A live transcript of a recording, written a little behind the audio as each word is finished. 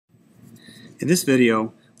In this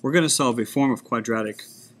video, we're going to solve a form of quadratic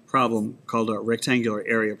problem called a rectangular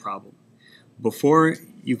area problem. Before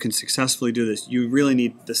you can successfully do this, you really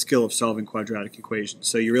need the skill of solving quadratic equations.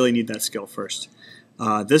 So you really need that skill first.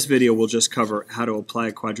 This video will just cover how to apply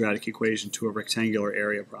a quadratic equation to a rectangular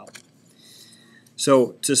area problem.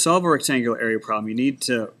 So to solve a rectangular area problem, you need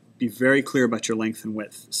to be very clear about your length and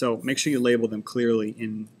width. So make sure you label them clearly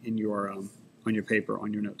in your on your paper,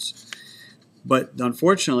 on your notes. But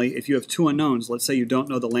unfortunately, if you have two unknowns, let's say you don't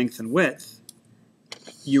know the length and width,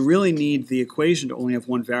 you really need the equation to only have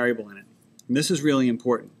one variable in it. And this is really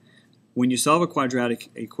important. When you solve a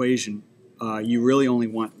quadratic equation, you really only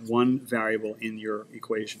want one variable in your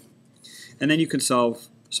equation. And then you can solve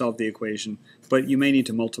the equation, but you may need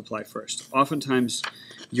to multiply first. Oftentimes,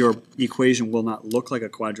 your equation will not look like a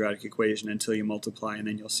quadratic equation until you multiply, and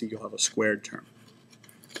then you'll see you'll have a squared term.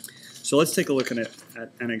 So let's take a look at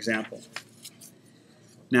an example.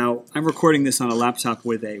 Now, I'm recording this on a laptop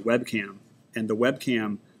with a webcam, and the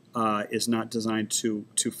webcam is not designed to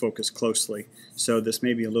focus closely, so this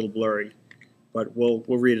may be a little blurry, but we'll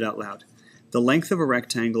read it out loud. The length of a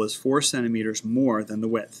rectangle is 4 centimeters more than the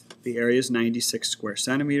width. The area is 96 square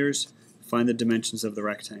centimeters. Find the dimensions of the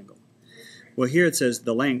rectangle. Well, here it says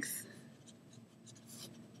the length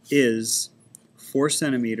is 4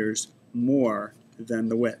 centimeters more than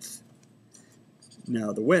the width.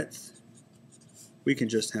 Now the width, we can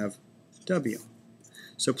just have W.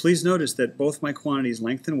 So please notice that both my quantities,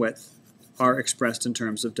 length and width, are expressed in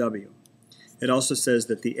terms of W. It also says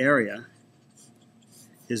that the area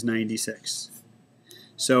is 96.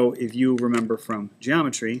 So if you remember from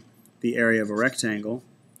geometry, the area of a rectangle,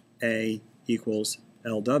 A equals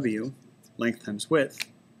LW, length times width.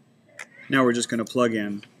 Now we're just going to plug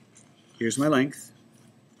in, here's my length,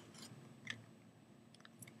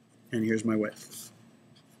 and here's my width.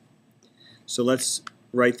 So let's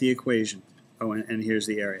write the equation. Oh, and here's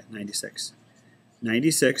the area, 96.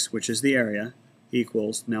 96, which is the area,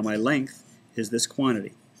 equals, now my length is this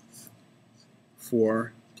quantity,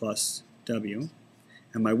 4 plus W,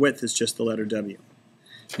 and my width is just the letter W.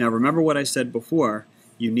 Now remember what I said before,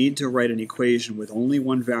 you need to write an equation with only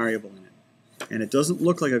one variable in it. And it doesn't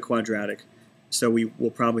look like a quadratic, so we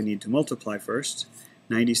will probably need to multiply first.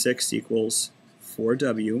 96 equals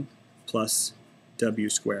 4W plus W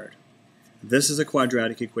squared. This is a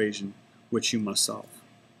quadratic equation which you must solve.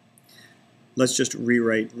 Let's just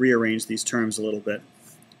rearrange these terms a little bit.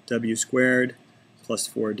 W squared plus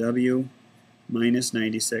 4W minus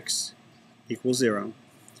 96 equals 0.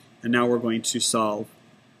 And now we're going to solve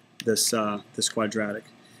this quadratic.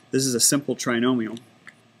 This is a simple trinomial.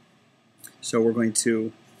 So we're going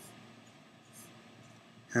to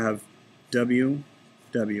have W.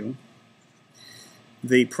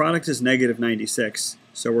 The product is negative 96.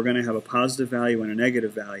 So we're going to have a positive value and a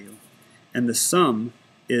negative value. And the sum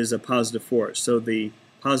is a positive 4. So the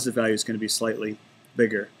positive value is going to be slightly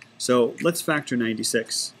bigger. So let's factor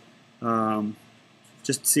 96.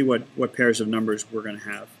 Just to see what pairs of numbers we're going to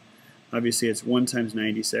have. Obviously it's 1 times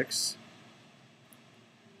 96.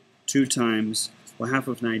 2 times, well, half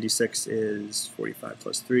of 96 is 45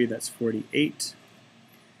 plus 3. That's 48.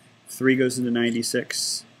 3 goes into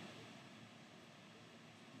 96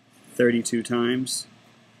 32 times.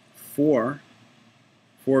 4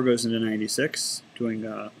 goes into 96,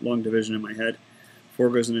 doing long division in my head. 4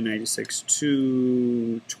 goes into 96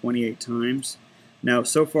 28 times. Now,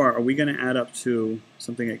 so far, are we going to add up to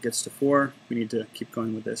something that gets to 4? We need to keep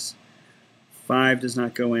going with this. 5 does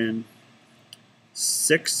not go in.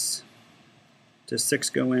 6, does 6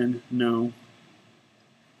 go in? No.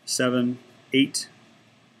 7, 8.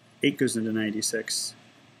 8 goes into 96.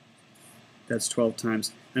 That's 12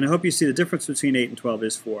 times. And I hope you see the difference between 8 and 12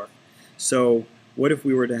 is 4. So what if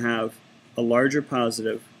we were to have a larger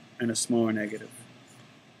positive and a smaller negative?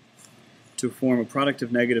 To form a product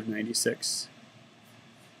of negative 96,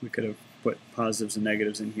 we could have put positives and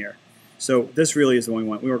negatives in here. So this really is the one we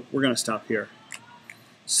want. We're going to stop here.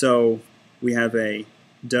 So we have a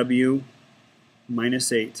W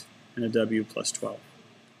minus 8 and a W plus 12.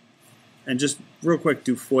 And just real quick,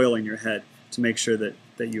 do FOIL in your head to make sure that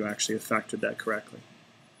you actually have factored that correctly.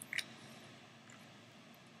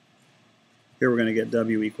 Here we're going to get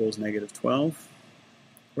W equals negative 12,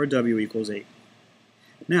 or W equals 8.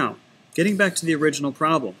 Now, getting back to the original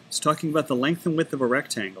problem, it's talking about the length and width of a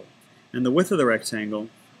rectangle, and the width of the rectangle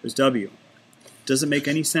is W. Does it make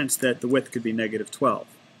any sense that the width could be negative 12?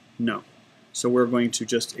 No. So we're going to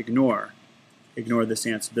just ignore this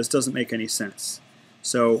answer. This doesn't make any sense.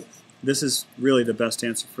 So this is really the best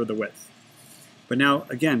answer for the width. But now,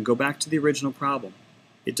 again, go back to the original problem.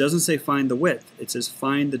 It doesn't say find the width. It says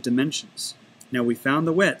find the dimensions. Now we found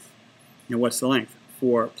the width. Now what's the length?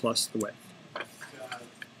 4 plus the width.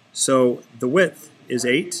 So the width is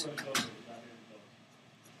 8.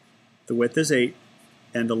 The width is 8,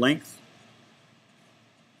 and the length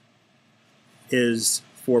is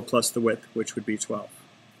 4 plus the width, which would be 12.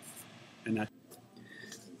 And that.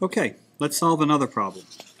 Okay, let's solve another problem.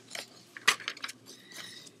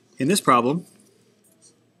 In this problem,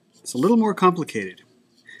 it's a little more complicated.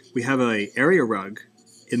 We have an area rug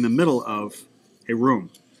in the middle of a room.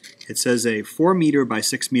 It says a 4 meter by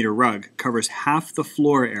 6 meter rug covers half the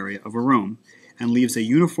floor area of a room and leaves a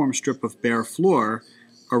uniform strip of bare floor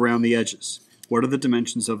around the edges. What are the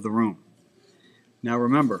dimensions of the room? Now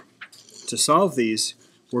remember, to solve these,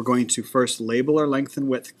 we're going to first label our length and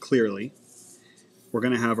width clearly. We're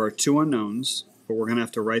going to have our two unknowns, but we're going to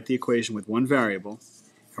have to write the equation with one variable,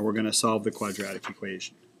 and we're going to solve the quadratic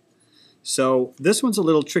equation. So this one's a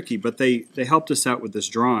little tricky, but they helped us out with this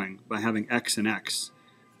drawing by having x and x.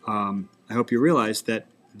 I hope you realize that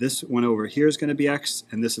this one over here is going to be x,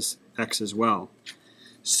 and this is x as well.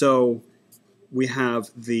 So we have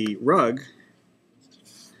the rug.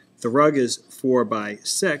 The rug is 4 by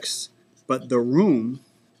 6, but the room,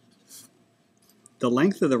 the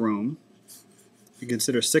length of the room, you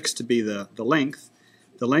consider 6 to be the length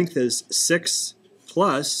is 6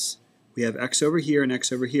 plus, we have x over here and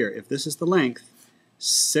x over here. If this is the length,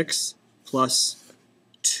 6 plus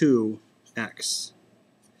 2x.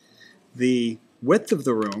 The width of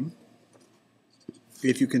the room,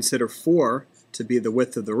 if you consider 4 to be the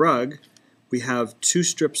width of the rug, we have 2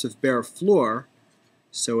 strips of bare floor,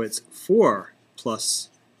 so it's 4 plus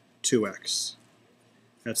 2x.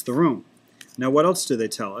 That's the room. Now what else do they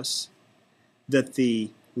tell us? That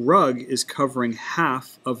the rug is covering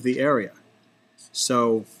half of the area.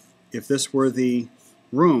 So if this were the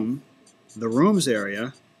room's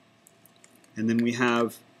area, and then we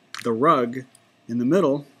have the rug in the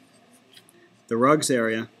middle, the rug's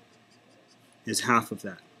area is half of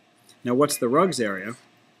that. Now what's the rug's area?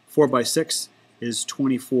 4 by 6 is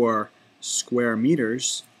 24 square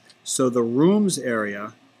meters, so the room's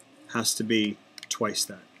area has to be twice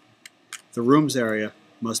that. The room's area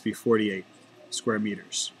must be 48 square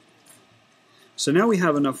meters. So now we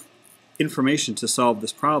have enough information to solve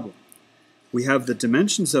this problem. We have the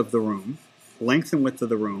dimensions of the room, length and width of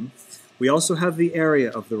the room. We also have the area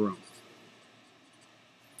of the room.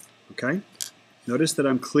 Okay? Notice that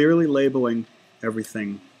I'm clearly labeling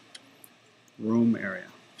everything room area.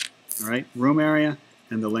 All right? Room area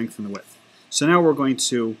and the length and the width. So now we're going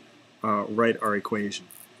to write our equation.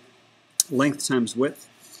 Length times width,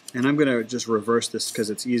 and I'm going to just reverse this because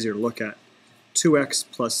it's easier to look at. 2x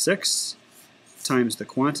plus 6 times the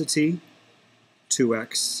quantity,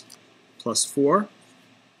 2x plus 4,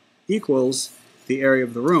 equals the area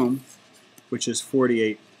of the room, which is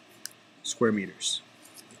 48 square meters.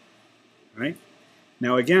 All right?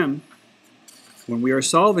 Now again, when we are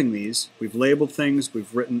solving these, we've labeled things,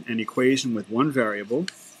 we've written an equation with one variable,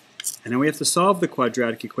 and now we have to solve the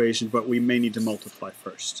quadratic equation, but we may need to multiply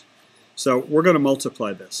first. So we're going to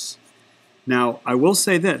multiply this. Now, I will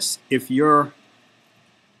say this, if you're,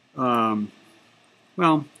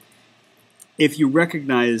 if you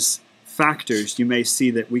recognize factors, you may see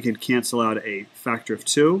that we can cancel out a factor of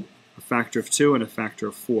 2, a factor of 2, and a factor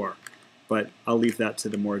of 4. But I'll leave that to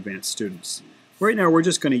the more advanced students. Right now, we're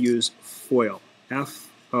just going to use FOIL,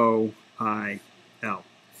 F-O-I-L.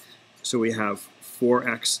 So we have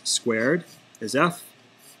 4x squared is f,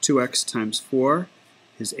 2x times 4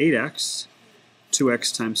 is 8x,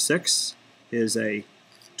 2x times 6 is a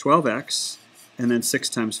 12x, and then 6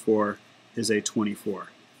 times 4 is a 24.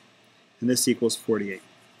 And this equals 48.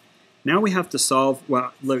 Now we have to solve,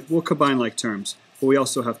 well, we'll combine like terms, but we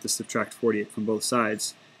also have to subtract 48 from both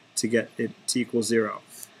sides to get it to equal 0.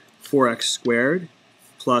 4x squared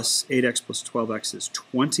plus 8x plus 12x is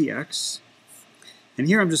 20x. And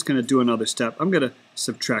here I'm just going to do another step. I'm going to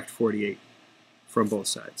subtract 48 from both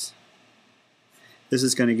sides. This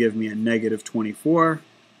is going to give me a negative 24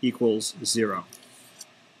 equals 0.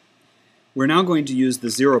 We're now going to use the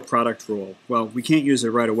zero product rule. Well, we can't use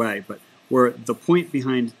it right away, but the point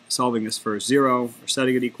behind solving this for 0 or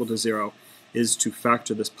setting it equal to 0 is to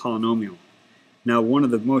factor this polynomial. Now, one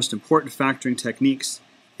of the most important factoring techniques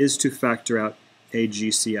is to factor out a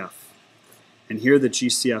GCF. And here the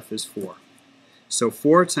GCF is 4. So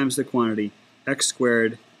 4 times the quantity, x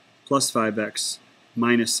squared plus 5x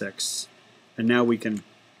minus 6. And now we can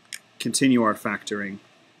continue our factoring.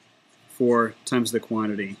 4 times the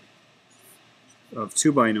quantity of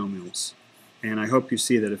two binomials. And I hope you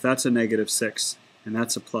see that if that's a negative 6 and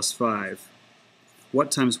that's a plus 5,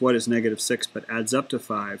 what times what is negative 6 but adds up to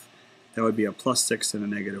 5? That would be a plus 6 and a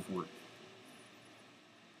negative 1.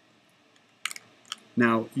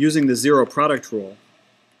 Now, using the zero product rule,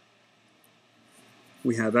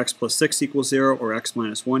 we have x plus 6 equals 0 or x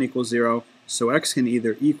minus 1 equals 0. So x can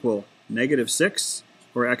either equal negative 6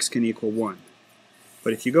 or x can equal 1.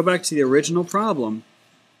 But if you go back to the original problem,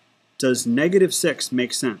 does negative 6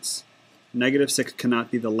 make sense? Negative 6 cannot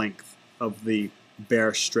be the length of the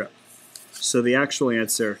bare strip. So the actual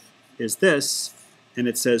answer is this, and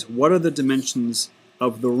it says, what are the dimensions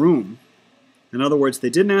of the room? In other words, they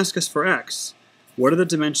didn't ask us for x. What are the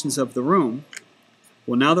dimensions of the room?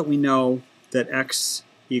 Well, now that we know that x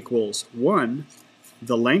equals 1,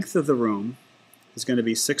 the length of the room is going to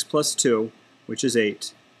be 6 plus 2, which is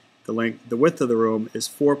 8. The width of the room is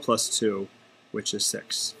 4 plus 2, which is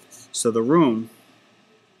 6. So the room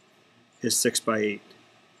is 6 by 8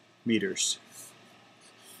 meters.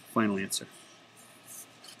 Final answer.